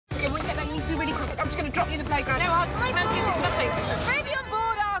just going to drop you in the playground. No hugs, no kisses, nothing. Baby on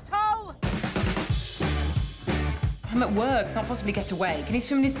board, arsehole! I'm at work. I can't possibly get away. Can he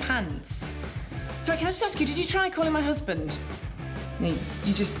swim in his pants? Sorry, can I just ask you, did you try calling my husband? No,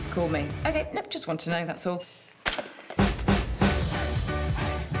 you just called me. OK, nope, just want to know, that's all.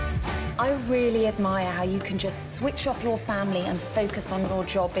 I really admire how you can just switch off your family and focus on your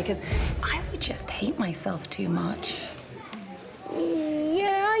job, because I would just hate myself too much.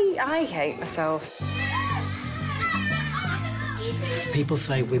 Yeah, I hate myself. People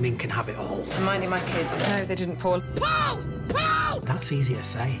say women can have it all. I'm minding my kids. No, they didn't, Paul. Paul! Paul! That's easy to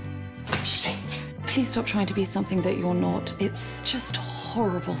say. Shit. Please stop trying to be something that you're not. It's just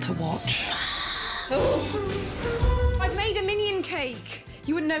horrible to watch. I've made a minion cake.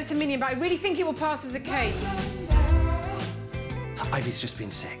 You wouldn't know it's a minion, but I really think it will pass as a cake. Ivy's just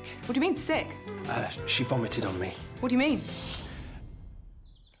been sick. What do you mean, sick? She vomited on me. What do you mean?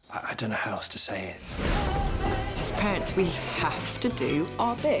 I don't know how else to say it. As parents, we have to do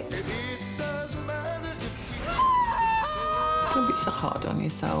our bit. Don't be so hard on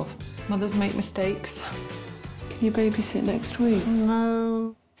yourself. Mothers make mistakes. Can you babysit next week?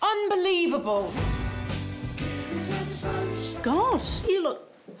 No. Unbelievable! God, you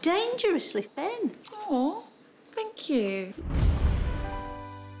look dangerously thin. Oh, thank you.